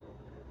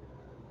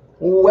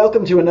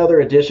Welcome to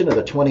another edition of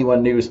the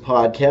 21 News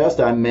Podcast.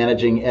 I'm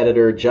managing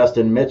editor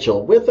Justin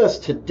Mitchell. With us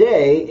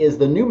today is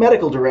the new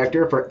medical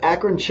director for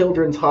Akron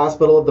Children's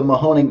Hospital of the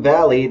Mahoning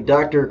Valley,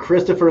 Dr.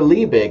 Christopher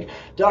Liebig.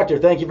 Doctor,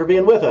 thank you for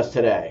being with us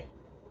today.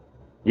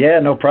 Yeah,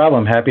 no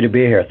problem. Happy to be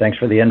here. Thanks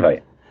for the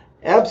invite.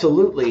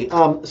 Absolutely.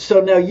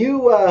 So now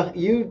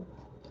you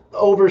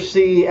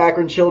oversee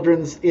Akron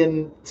Children's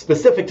in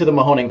specific to the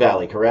Mahoning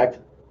Valley, correct?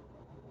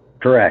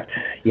 Correct.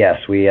 Yes,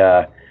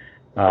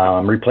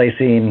 I'm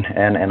replacing,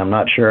 and I'm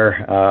not sure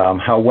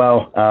how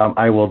well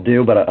I will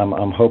do, but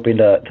I'm hoping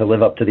to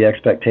live up to the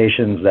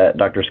expectations that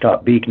Dr.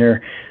 Scott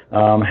Buechner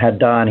had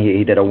done.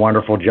 He did a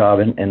wonderful job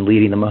in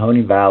leading the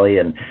Mahoning Valley,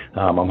 and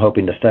I'm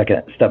hoping to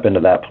step into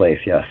that place.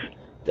 Yes.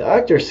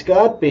 Dr.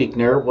 Scott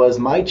Buechner was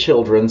my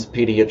children's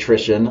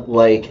pediatrician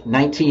like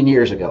 19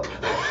 years ago.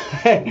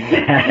 Well,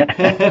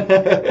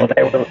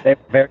 they were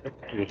very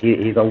lucky.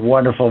 He's a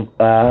wonderful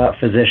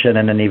physician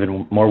and an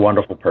even more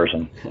wonderful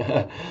person.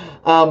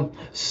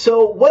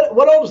 So what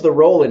all does the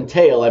role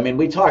entail? I mean,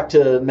 we talk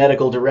to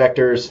medical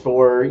directors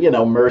for,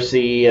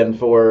 Mercy and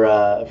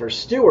for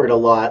Stewart a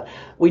lot.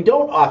 We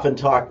don't often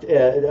talk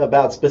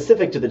about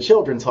specific to the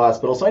Children's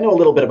Hospital, so I know a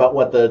little bit about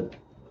what the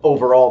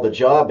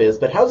job is,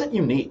 but how's it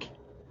unique?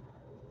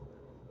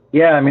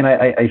 Yeah, I mean,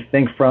 I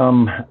think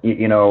from,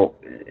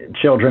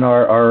 children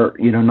are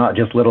not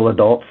just little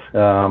adults,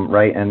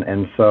 right?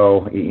 And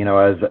so,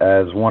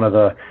 as one of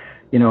the,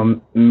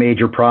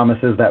 major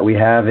promises that we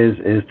have is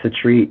to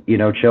treat,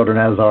 children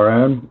as our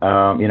own.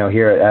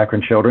 Here at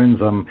Akron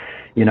Children's,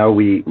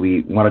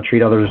 we want to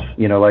treat others,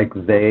 like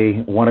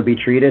they want to be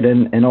treated,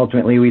 and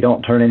ultimately we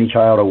don't turn any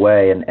child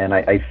away. And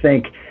I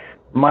think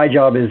my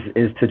job is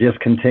to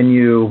just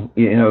continue,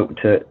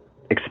 to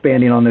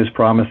expanding on those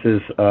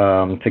promises,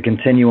 to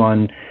continue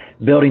on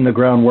building the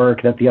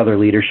groundwork that the other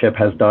leadership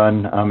has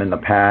done in the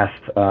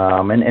past,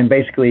 and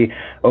basically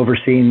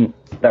overseeing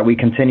that we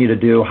continue to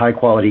do high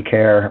quality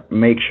care,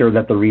 make sure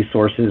that the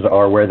resources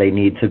are where they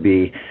need to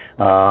be.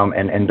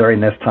 And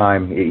during this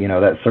time,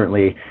 that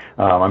certainly,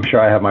 I'm sure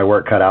I have my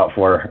work cut out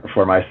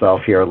for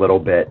myself here a little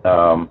bit.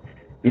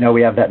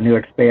 We have that new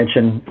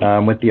expansion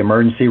with the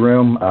emergency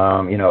room,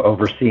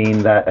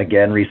 overseeing that,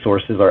 again,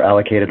 resources are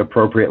allocated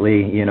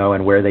appropriately,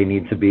 and where they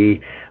need to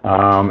be.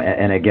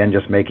 And again,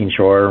 just making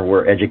sure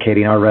we're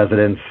educating our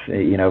residents,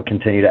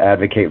 continue to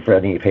advocate for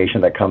any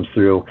patient that comes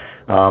through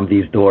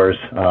these doors,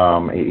 is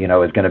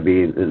going to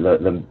be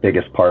the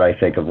biggest part, I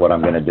think, of what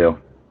I'm going to do.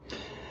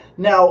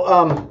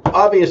 Now,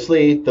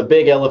 obviously, the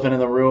big elephant in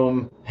the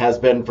room has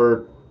been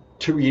for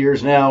 2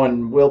 years now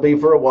and will be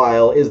for a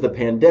while is the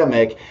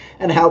pandemic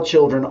and how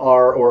children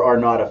are or are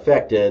not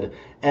affected.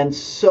 And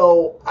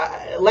so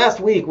last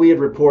week we had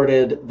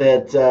reported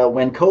that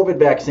when COVID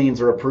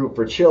vaccines are approved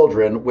for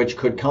children, which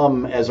could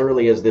come as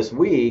early as this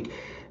week,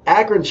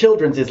 Akron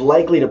Children's is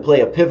likely to play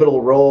a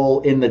pivotal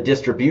role in the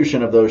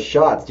distribution of those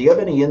shots. Do you have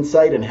any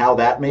insight in how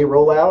that may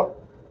roll out?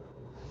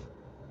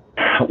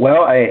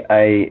 Well,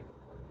 I'm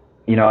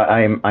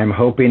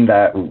hoping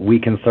that we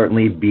can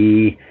certainly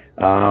be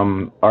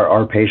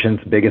our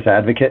patient's biggest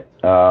advocate,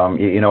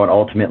 and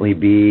ultimately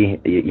be,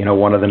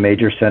 one of the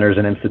major centers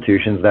and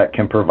institutions that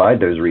can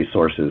provide those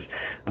resources.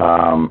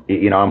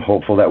 I'm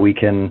hopeful that we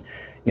can,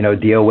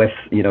 deal with,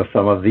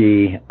 some of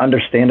the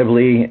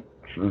understandably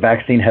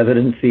vaccine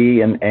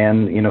hesitancy and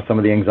some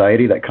of the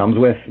anxiety that comes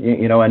with,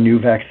 a new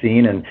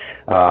vaccine. And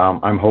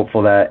I'm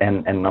hopeful that,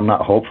 and I'm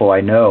not hopeful, I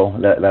know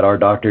that our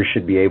doctors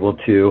should be able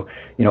to,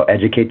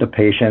 educate the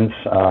patients,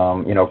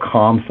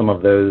 calm some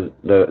of those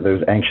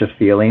anxious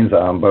feelings,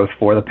 both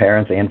for the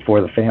parents and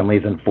for the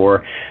families and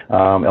for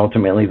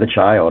ultimately the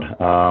child.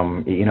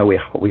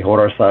 We hold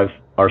ourselves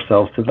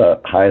to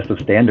the highest of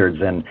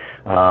standards, and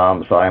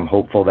so I'm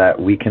hopeful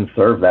that we can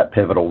serve that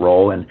pivotal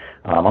role, and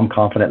I'm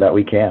confident that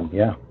we can.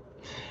 Yeah.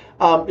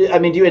 Do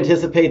you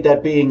anticipate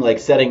that being like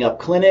setting up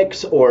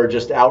clinics or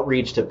just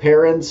outreach to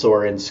parents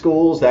or in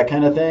schools, that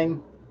kind of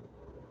thing?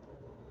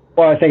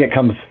 Well, I think it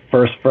comes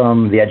first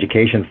from the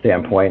education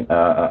standpoint.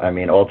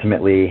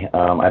 Ultimately,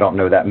 I don't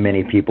know that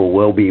many people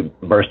will be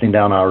bursting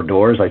down our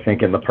doors. I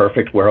think in the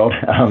perfect world,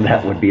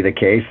 that would be the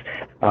case.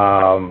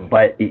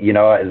 But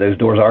those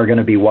doors are going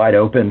to be wide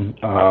open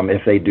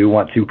if they do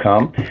want to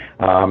come.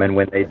 And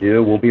when they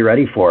do, we'll be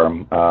ready for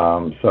them.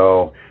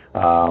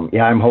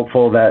 I'm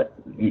hopeful that,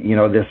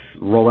 this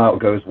rollout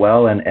goes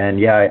well. And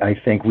I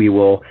think we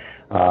will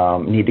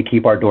need to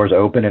keep our doors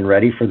open and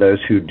ready for those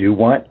who do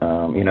want.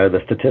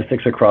 The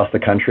statistics across the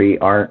country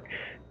aren't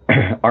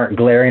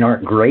glaring,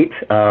 aren't great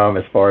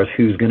as far as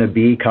who's going to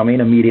be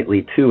coming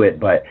immediately to it.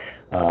 But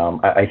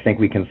I think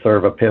we can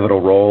serve a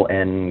pivotal role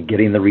in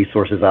getting the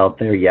resources out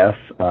there, yes.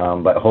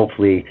 But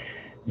hopefully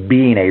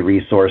being a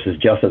resource is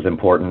just as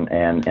important,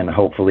 and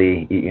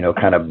hopefully,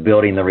 kind of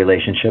building the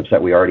relationships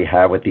that we already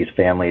have with these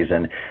families.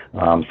 And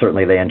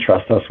certainly they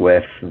entrust us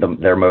with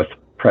their most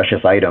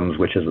precious items,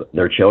 which is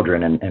their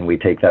children, and we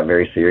take that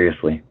very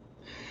seriously.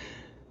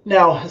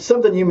 Now,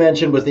 something you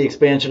mentioned was the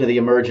expansion of the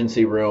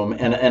emergency room,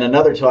 and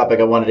another topic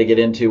I wanted to get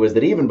into was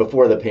that even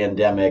before the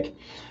pandemic,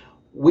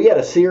 we had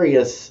a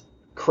serious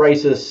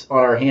crisis on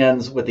our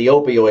hands with the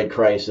opioid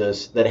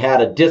crisis that had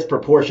a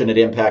disproportionate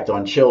impact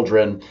on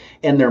children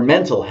and their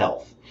mental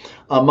health,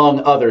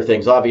 among other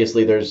things.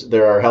 Obviously,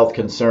 there are health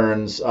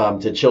concerns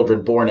to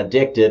children born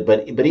addicted,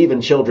 but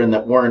even children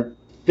that weren't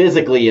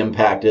physically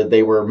impacted,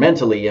 they were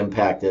mentally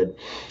impacted.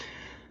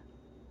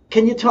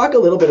 Can you talk a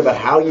little bit about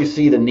how you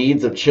see the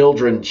needs of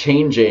children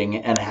changing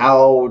and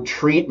how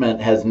treatment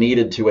has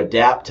needed to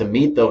adapt to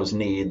meet those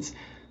needs,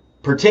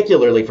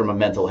 particularly from a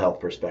mental health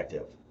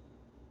perspective?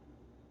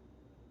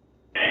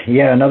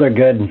 Yeah, another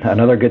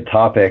good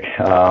topic.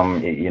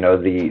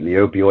 The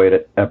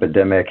opioid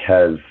epidemic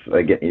has,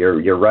 again,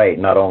 you're right,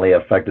 not only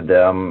affected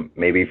them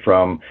maybe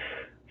from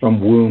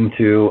womb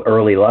to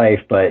early life,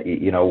 but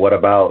what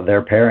about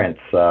their parents?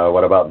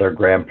 What about their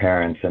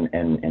grandparents,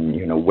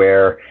 and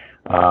where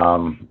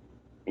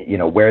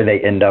where they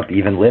end up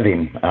even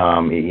living,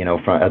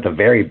 from at the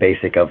very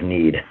basic of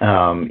need.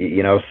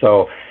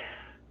 So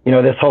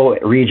this whole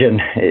region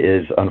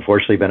is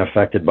unfortunately been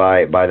affected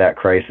by that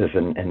crisis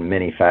in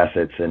many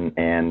facets.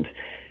 And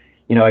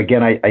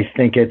again, I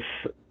think it's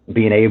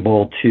being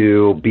able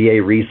to be a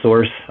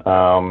resource,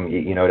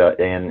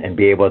 and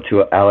be able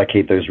to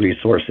allocate those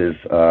resources.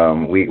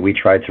 We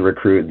try to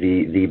recruit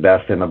the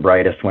best and the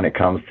brightest when it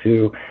comes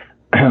to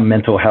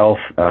mental health.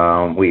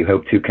 We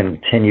hope to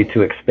continue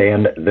to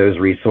expand those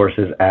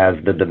resources as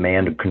the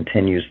demand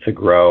continues to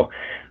grow.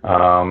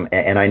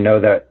 And I know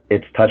that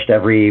it's touched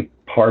every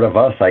part of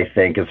us, I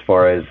think, as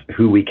far as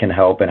who we can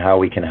help and how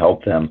we can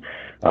help them.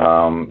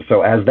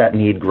 So as that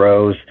need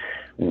grows,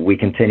 we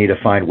continue to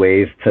find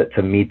ways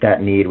to meet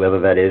that need, whether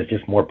that is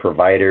just more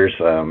providers,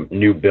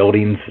 new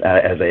buildings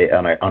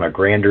on a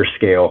grander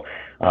scale.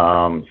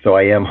 So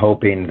I am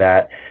hoping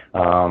that,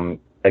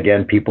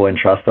 again, people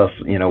entrust us,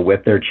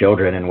 with their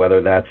children, and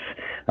whether that's,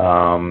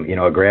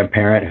 a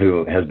grandparent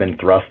who has been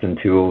thrust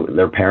into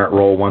their parent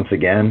role once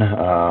again,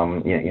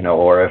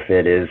 or if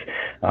it is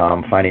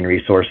finding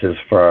resources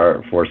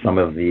for some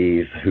of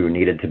these who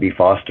needed to be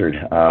fostered,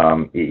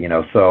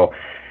 So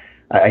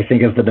I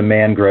think as the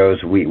demand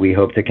grows, we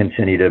hope to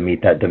continue to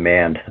meet that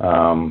demand,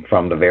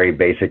 from the very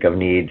basic of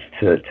needs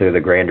to the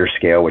grander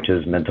scale, which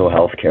is mental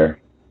health care.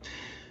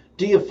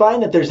 Do you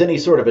find that there's any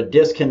sort of a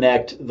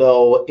disconnect,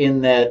 though,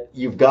 in that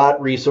you've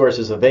got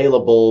resources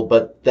available,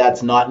 but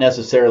that's not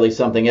necessarily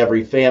something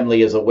every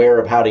family is aware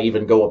of how to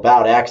even go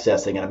about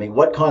accessing it? I mean,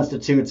 what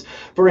constitutes,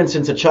 for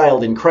instance, a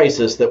child in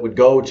crisis that would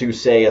go to,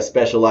 say, a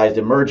specialized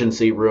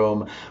emergency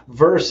room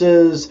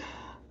versus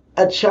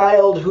a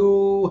child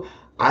who,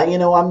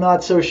 I'm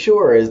not so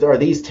sure. Are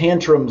these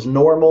tantrums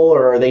normal,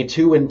 or are they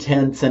too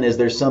intense, and is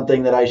there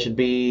something that I should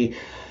be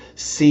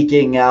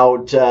seeking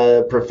out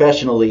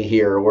professionally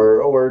here,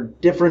 or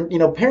different,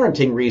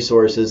 parenting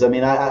resources? I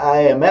mean,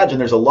 I imagine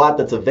there's a lot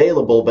that's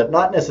available, but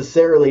not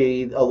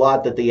necessarily a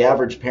lot that the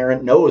average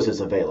parent knows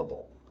is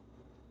available.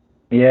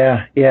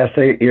 Yeah.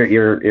 So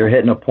you're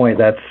hitting a point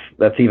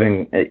that's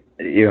even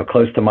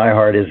close to my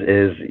heart. Is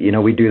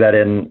we do that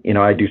in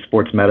I do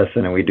sports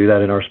medicine, and we do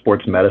that in our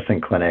sports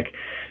medicine clinic,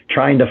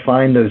 trying to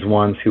find those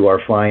ones who are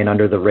flying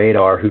under the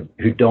radar,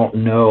 who don't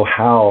know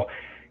how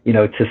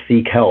to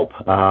seek help.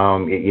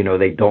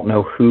 They don't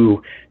know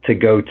who to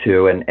go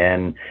to,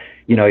 and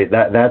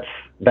that's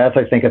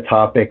I think a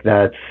topic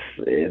that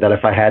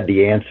if I had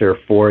the answer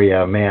for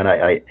you, man,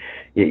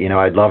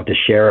 I'd love to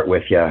share it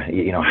with you.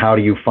 How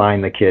do you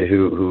find the kid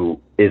who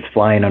is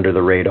flying under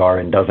the radar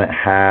and doesn't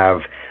have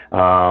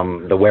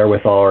the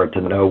wherewithal or to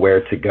know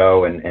where to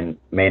go, and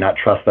may not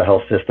trust the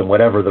health system,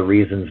 whatever the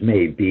reasons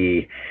may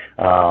be.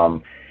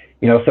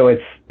 So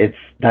it's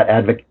that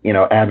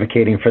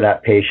advocating for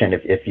that patient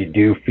if you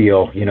do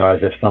feel,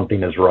 as if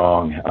something is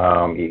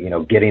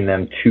wrong, getting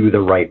them to the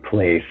right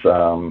place.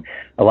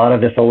 A lot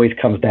of this always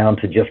comes down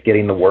to just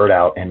getting the word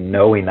out and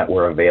knowing that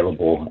we're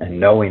available, and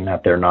knowing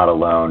that they're not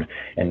alone,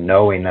 and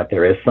knowing that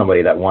there is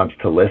somebody that wants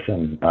to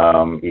listen.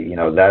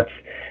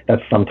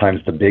 That's sometimes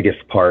the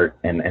biggest part,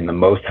 and the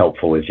most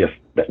helpful is just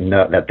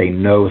that they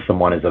know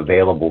someone is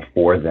available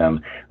for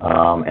them,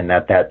 and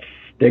that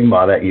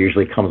stigma that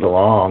usually comes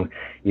along,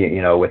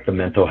 with the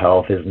mental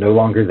health is no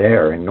longer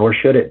there, and nor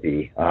should it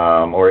be,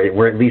 or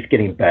we're at least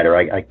getting better.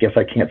 I guess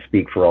I can't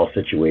speak for all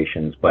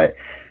situations, but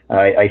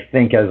I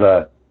think as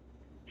a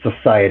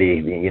society,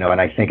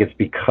 and I think it's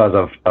because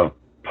of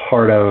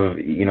part of,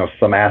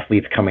 some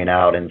athletes coming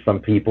out and some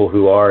people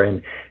who are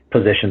in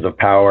positions of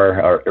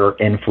power or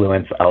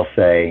influence, I'll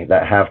say,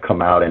 that have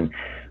come out, and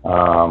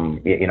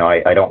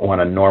I don't want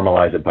to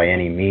normalize it by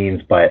any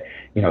means, but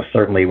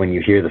certainly when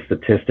you hear the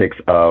statistics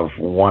of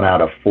 1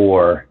 out of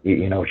 4,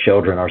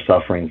 children are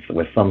suffering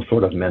with some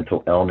sort of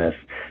mental illness,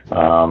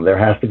 there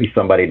has to be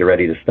somebody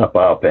ready to step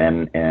up,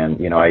 and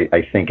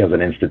I think as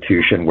an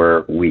institution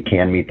where we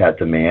can meet that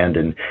demand,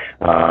 and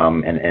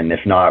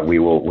if not, we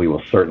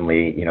will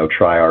certainly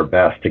try our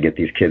best to get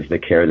these kids the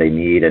care they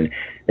need, and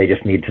they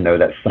just need to know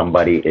that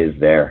somebody is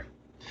there.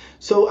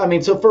 So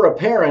for a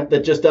parent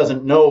that just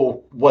doesn't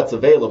know what's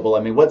available,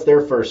 what's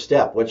their first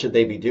step? What should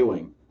they be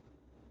doing?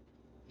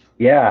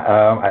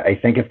 I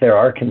think if there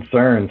are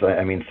concerns,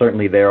 I mean,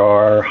 certainly there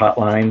are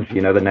hotlines.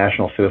 You know, the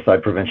National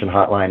Suicide Prevention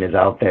Hotline is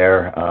out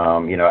there.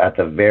 You know, at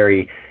the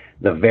very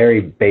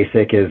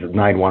basic is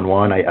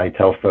 911. I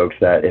tell folks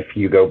that if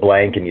you go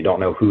blank and you don't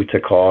know who to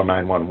call,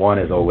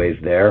 911 is always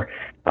there.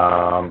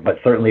 But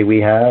certainly we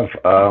have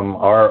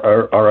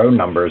our own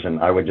numbers, and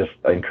I would just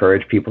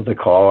encourage people to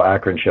call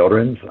Akron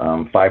Children's.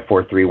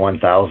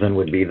 543-1000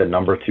 would be the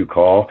number to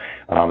call.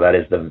 That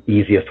is the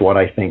easiest one,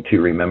 I think,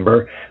 to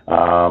remember,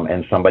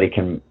 and somebody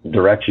can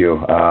direct you,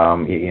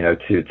 you know,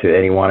 to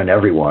anyone and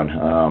everyone.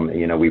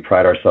 You know, we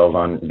pride ourselves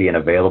on being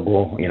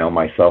available, you know,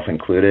 myself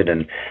included,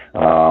 and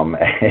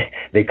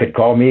they could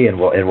call me, and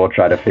we'll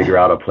try to figure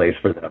out a place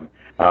for them.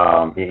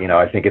 You know,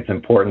 I think it's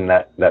important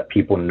that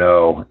people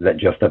know that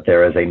just that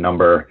there is a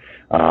number,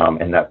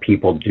 and that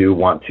people do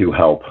want to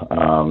help.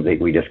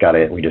 We just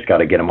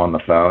gotta get them on the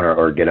phone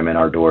or get them in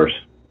our doors.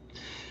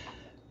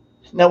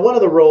 Now, one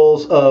of the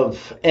roles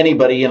of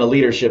anybody in a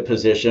leadership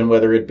position,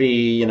 whether it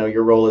be, you know,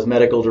 your role as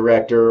medical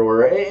director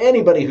or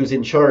anybody who's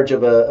in charge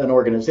of an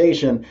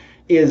organization,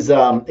 is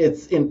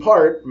it's in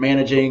part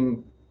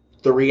managing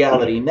the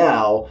reality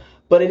now,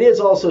 but it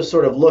is also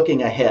sort of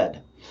looking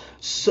ahead.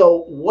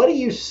 So what do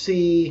you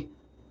see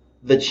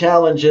the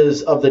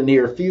challenges of the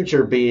near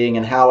future being,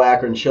 and how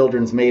Akron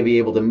Children's may be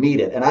able to meet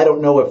it? And I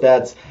don't know if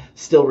that's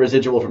still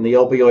residual from the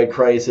opioid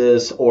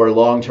crisis or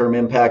long-term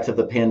impacts of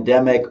the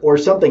pandemic or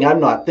something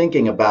I'm not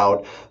thinking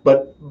about,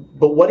 but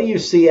what do you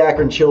see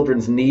Akron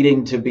Children's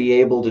needing to be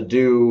able to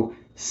do,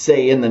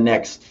 say, in the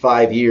next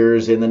 5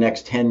 years, in the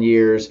next 10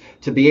 years,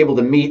 to be able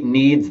to meet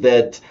needs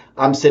that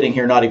I'm sitting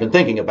here not even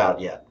thinking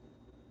about yet?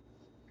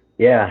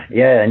 Yeah,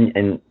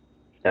 and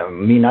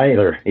me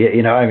neither.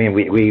 You know, I mean,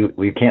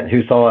 we can't.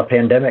 Who saw a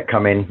pandemic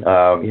coming?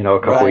 You know,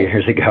 a couple of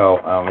years ago.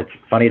 It's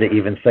funny to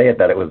even say it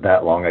that it was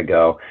that long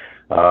ago.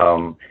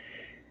 I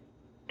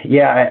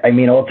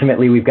mean,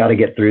 ultimately, we've got to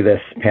get through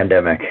this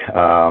pandemic.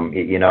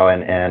 You know,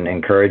 and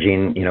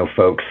encouraging, you know,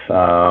 folks,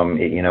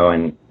 you know,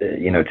 and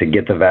you know, to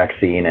get the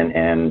vaccine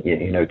and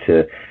you know,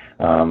 to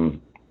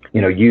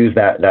you know, use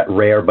that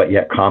rare but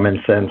yet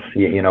common sense,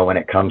 you know, when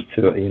it comes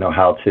to, you know,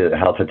 how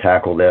to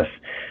tackle this.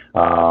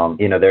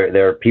 You know,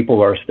 there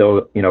people are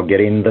still, you know,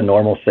 getting the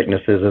normal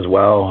sicknesses as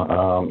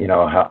well. You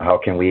know, how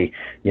can we,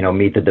 you know,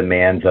 meet the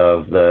demands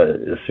of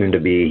the soon to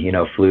be, you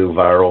know, flu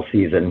viral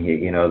season,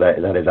 you know,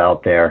 that is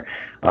out there.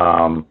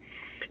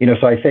 You know,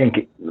 so I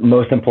think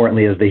most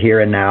importantly is the here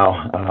and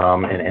now.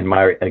 And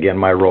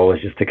my role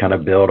is just to kind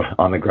of build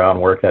on the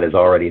groundwork that is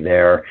already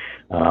there.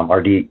 Our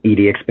ED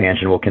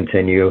expansion will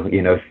continue,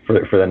 you know,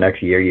 for the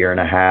next year and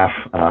a half,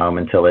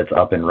 until it's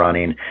up and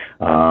running.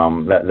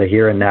 The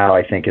here and now,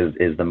 I think,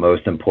 is the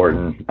most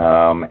important.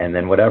 And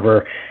then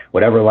whatever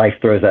life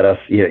throws at us,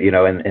 you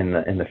know, in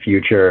the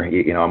future,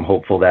 you know, I'm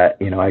hopeful that,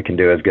 you know, I can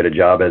do as good a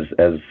job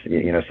as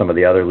you know, some of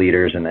the other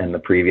leaders and the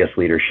previous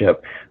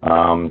leadership,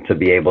 to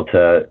be able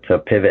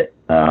to pivot,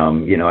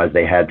 you know, as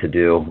they had to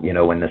do, you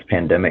know, when this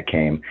pandemic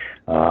came.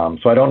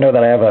 So I don't know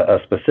that I have a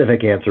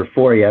specific answer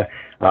for you,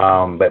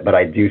 but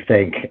I do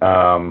think,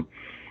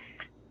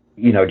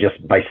 you know,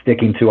 just by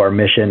sticking to our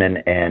mission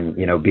and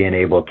you know, being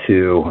able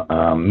to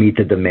meet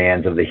the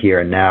demands of the here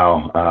and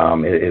now,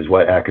 is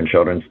what Akron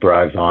Children's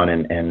thrives on,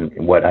 and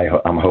what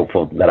I'm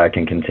hopeful that I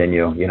can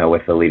continue, you know,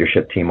 with the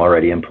leadership team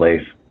already in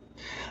place.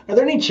 Are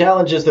there any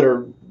challenges that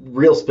are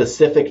real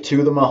specific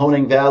to the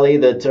Mahoning Valley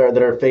that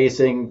are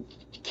facing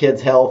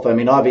kids' health? I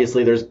mean,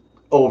 obviously there's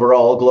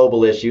overall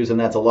global issues, and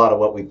that's a lot of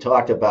what we've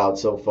talked about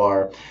so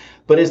far.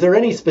 But is there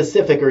any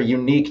specific or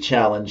unique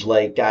challenge,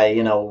 like,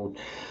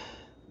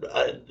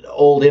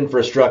 old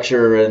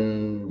infrastructure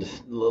and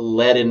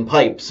lead in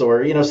pipes,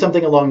 or, you know,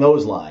 something along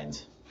those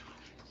lines?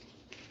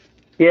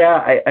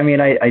 Yeah, I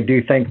mean, I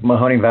do think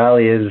Mahoning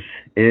Valley is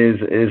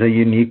a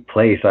unique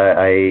place.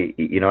 I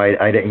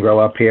didn't grow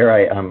up here.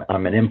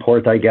 I'm an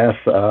import, I guess,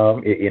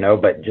 you know,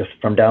 but just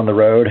from down the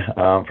road,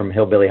 from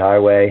Hillbilly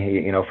Highway,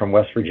 you know, from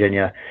West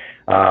Virginia,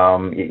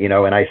 you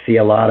know, and I see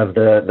a lot of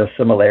the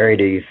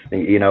similarities,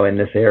 you know, in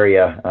this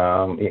area,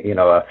 you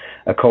know,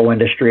 a coal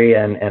industry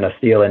and a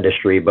steel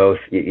industry, both,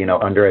 you know,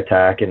 under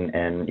attack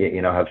and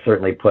you know, have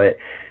certainly put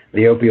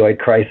the opioid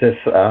crisis,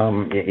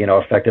 you know,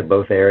 affected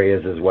both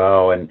areas as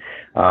well. And,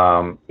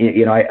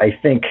 you know, I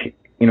think,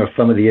 you know,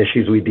 some of the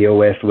issues we deal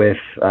with,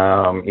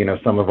 you know,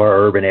 some of our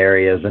urban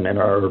areas and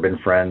our urban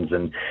friends,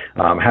 and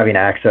having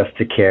access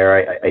to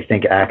care. I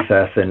think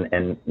access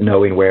and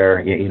knowing where,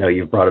 you know,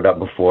 you've brought it up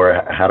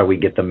before, how do we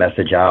get the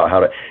message out?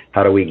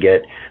 How do we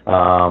get,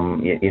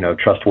 you know,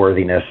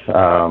 trustworthiness,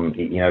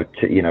 you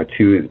know,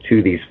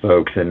 to these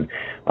folks? And,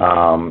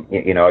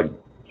 you know,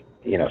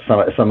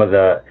 some of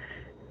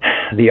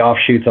the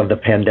offshoots of the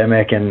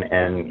pandemic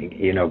and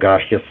you know,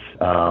 gosh, just,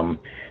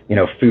 you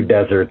know, food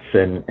deserts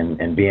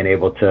and being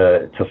able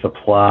to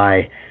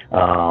supply,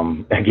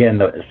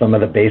 again, some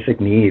of the basic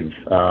needs,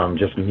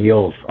 just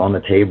meals on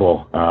the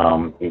table.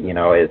 You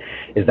know,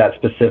 is that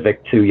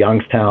specific to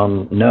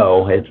Youngstown?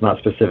 No, it's not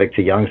specific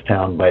to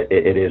Youngstown, but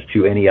it is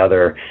to any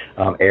other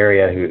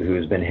area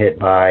who's been hit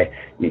by,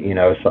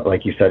 So,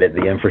 like you said,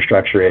 the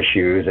infrastructure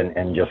issues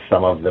and just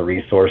some of the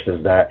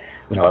resources that,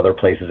 other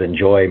places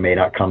enjoy may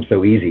not come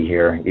so easy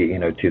here,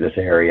 to this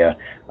area.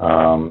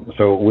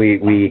 So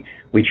we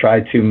try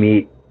to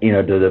meet,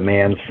 the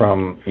demands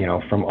from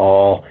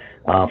all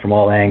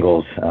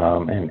angles,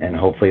 and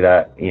hopefully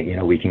that,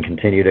 we can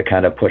continue to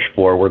kind of push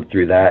forward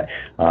through that.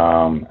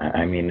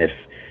 I mean, if,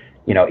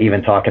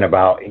 even talking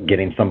about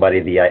getting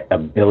somebody the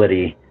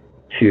ability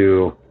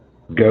to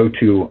go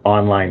to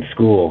online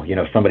school,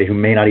 somebody who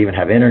may not even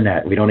have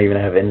internet. We don't even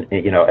have,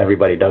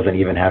 everybody doesn't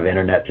even have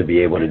internet to be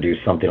able to do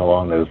something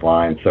along those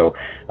lines. So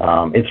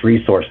it's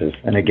resources.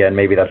 And again,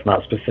 maybe that's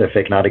not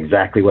specific, not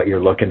exactly what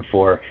you're looking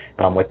for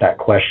with that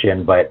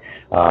question, but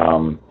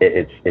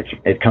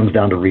it comes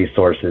down to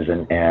resources,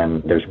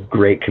 and there's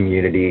great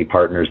community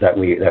partners that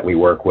we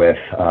work with.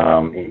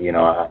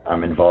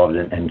 I'm involved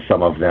in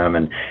some of them,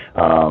 and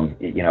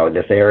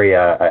this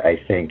area I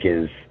think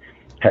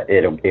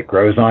it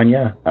grows on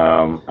you.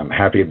 I'm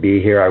happy to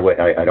be here.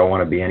 I don't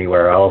want to be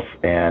anywhere else,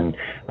 and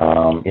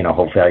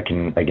hopefully I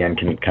can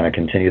kind of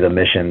continue the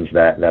missions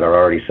that are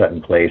already set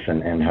in place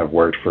and have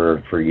worked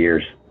for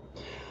years.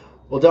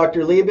 Well,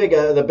 Dr.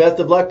 Liebig, the best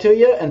of luck to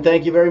you, and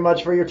thank you very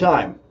much for your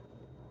time.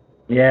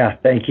 Yeah,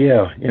 thank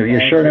you.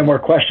 You're sure no more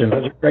questions.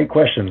 Those are great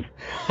questions.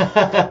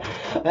 I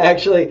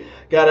actually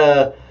got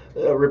a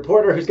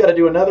reporter who's got to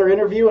do another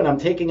interview, and I'm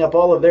taking up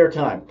all of their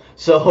time.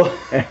 So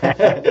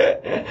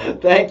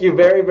thank you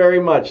very, very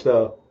much,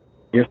 though.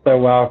 You're so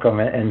welcome.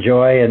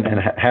 Enjoy and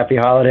happy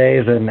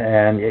holidays. And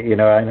I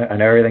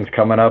know everything's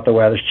coming up. The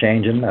weather's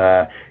changing.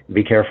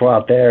 Be careful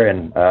out there.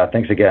 And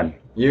thanks again.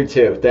 You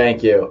too.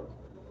 Thank you.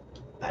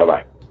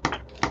 Bye-bye.